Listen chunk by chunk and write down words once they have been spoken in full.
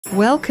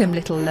Welcome,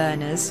 little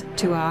learners,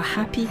 to our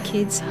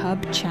Happykids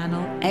Hub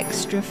channel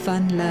Extra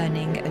Fun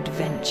Learning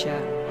Adventure.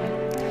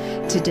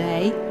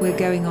 Today, we're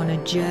going on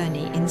a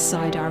journey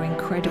inside our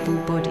incredible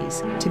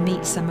bodies to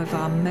meet some of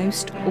our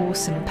most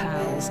awesome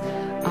pals,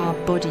 our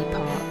body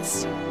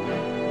parts.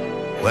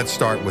 Let's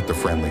start with the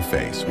friendly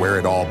face, where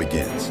it all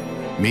begins.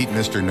 Meet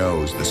Mr.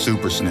 Nose, the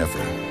super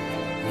sniffer.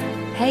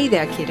 Hey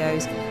there,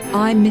 kiddos.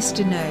 I'm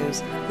Mr.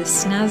 Nose, the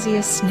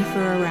snazziest sniffer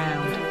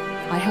around.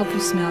 I help you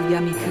smell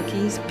yummy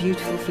cookies,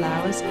 beautiful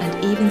flowers,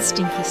 and even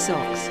stinky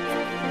socks.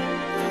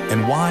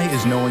 And why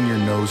is knowing your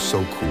nose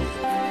so cool?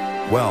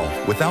 Well,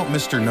 without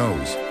Mr.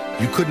 Nose,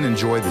 you couldn't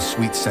enjoy the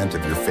sweet scent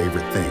of your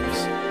favorite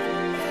things.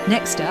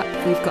 Next up,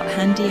 we've got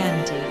Handy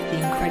Andy,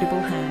 the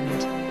incredible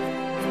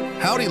hand.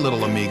 Howdy,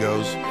 little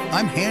amigos.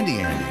 I'm Handy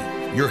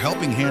Andy, your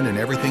helping hand in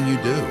everything you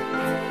do.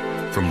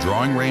 From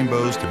drawing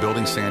rainbows to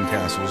building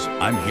sandcastles,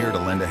 I'm here to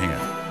lend a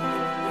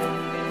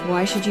hand.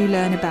 Why should you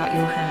learn about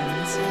your hands?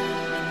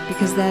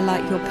 Because they're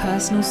like your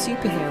personal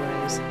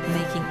superheroes,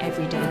 making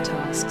everyday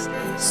tasks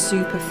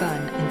super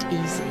fun and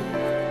easy.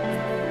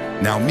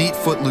 Now meet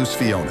Footloose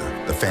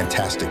Fiona, the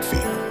fantastic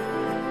feet.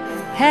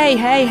 Hey,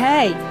 hey,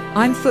 hey!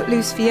 I'm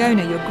Footloose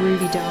Fiona, your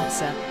groovy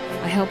dancer.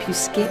 I help you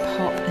skip,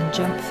 hop, and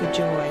jump for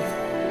joy.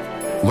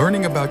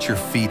 Learning about your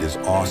feet is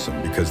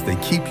awesome because they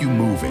keep you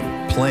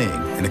moving, playing,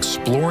 and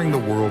exploring the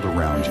world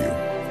around you.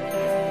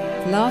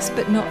 Last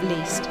but not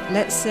least,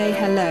 let's say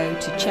hello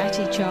to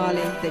Chatty Charlie,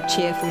 the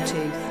cheerful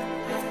tooth.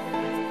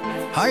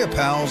 Hiya,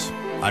 pals.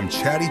 I'm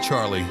Chatty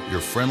Charlie, your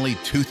friendly,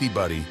 toothy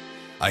buddy.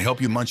 I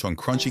help you munch on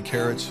crunchy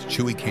carrots,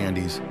 chewy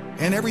candies,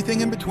 and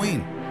everything in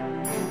between.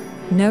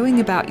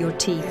 Knowing about your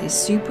teeth is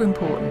super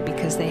important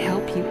because they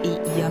help you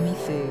eat yummy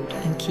food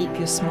and keep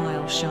your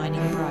smile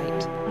shining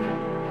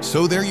bright.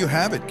 So there you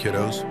have it,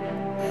 kiddos.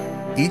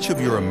 Each of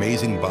your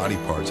amazing body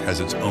parts has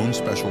its own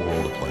special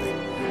role to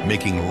play,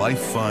 making life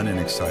fun and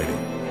exciting.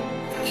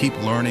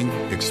 Keep learning,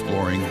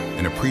 exploring,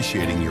 and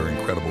appreciating your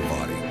incredible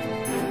body.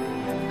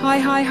 Hi,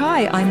 hi,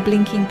 hi, I'm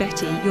Blinking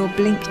Betty, your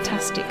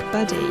blinktastic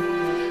buddy.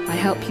 I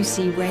help you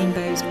see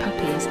rainbows,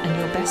 puppies, and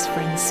your best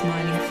friend's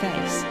smiling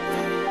face.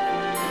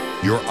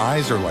 Your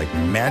eyes are like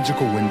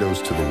magical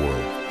windows to the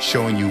world,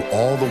 showing you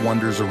all the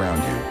wonders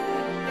around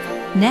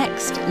you.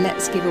 Next,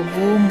 let's give a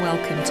warm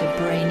welcome to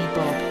Brainy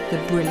Bob, the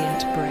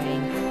brilliant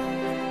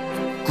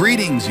brain.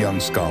 Greetings, young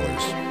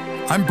scholars.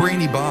 I'm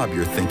Brainy Bob,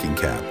 your thinking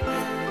cap.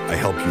 I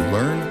help you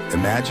learn,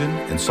 imagine,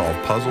 and solve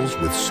puzzles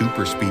with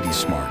super speedy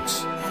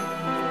smarts.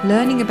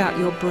 Learning about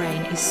your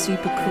brain is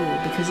super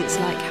cool because it's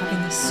like having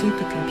a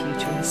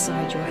supercomputer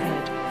inside your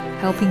head,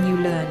 helping you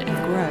learn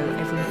and grow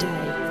every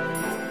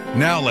day.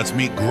 Now let's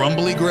meet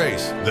Grumbly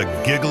Grace, the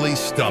giggly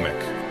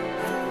stomach.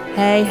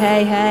 Hey,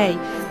 hey, hey,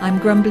 I'm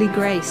Grumbly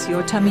Grace,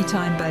 your tummy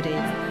time buddy.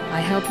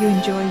 I help you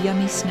enjoy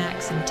yummy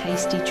snacks and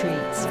tasty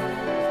treats.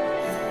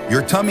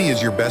 Your tummy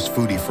is your best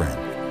foodie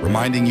friend,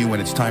 reminding you when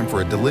it's time for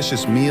a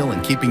delicious meal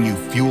and keeping you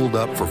fueled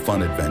up for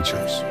fun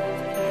adventures.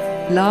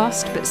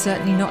 Last, but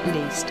certainly not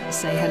least,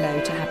 say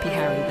hello to Happy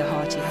Harry, the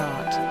hearty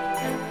heart.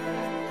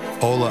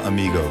 Hola,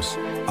 amigos.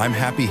 I'm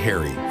Happy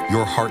Harry,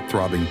 your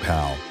heart-throbbing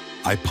pal.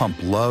 I pump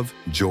love,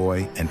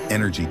 joy, and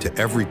energy to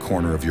every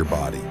corner of your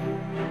body.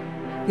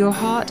 Your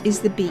heart is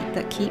the beat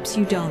that keeps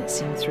you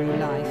dancing through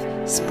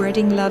life,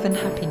 spreading love and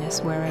happiness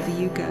wherever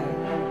you go.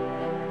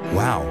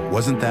 Wow,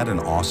 wasn't that an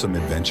awesome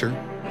adventure?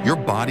 Your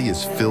body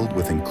is filled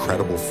with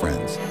incredible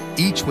friends,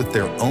 each with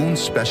their own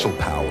special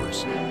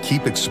powers.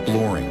 Keep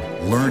exploring,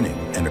 learning,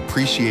 and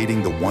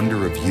appreciating the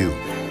wonder of you.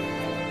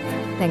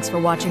 Thanks for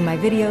watching my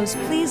videos.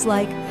 Please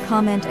like,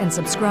 comment, and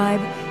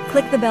subscribe.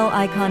 Click the bell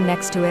icon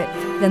next to it,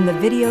 then the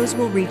videos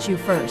will reach you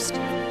first.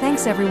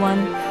 Thanks,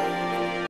 everyone.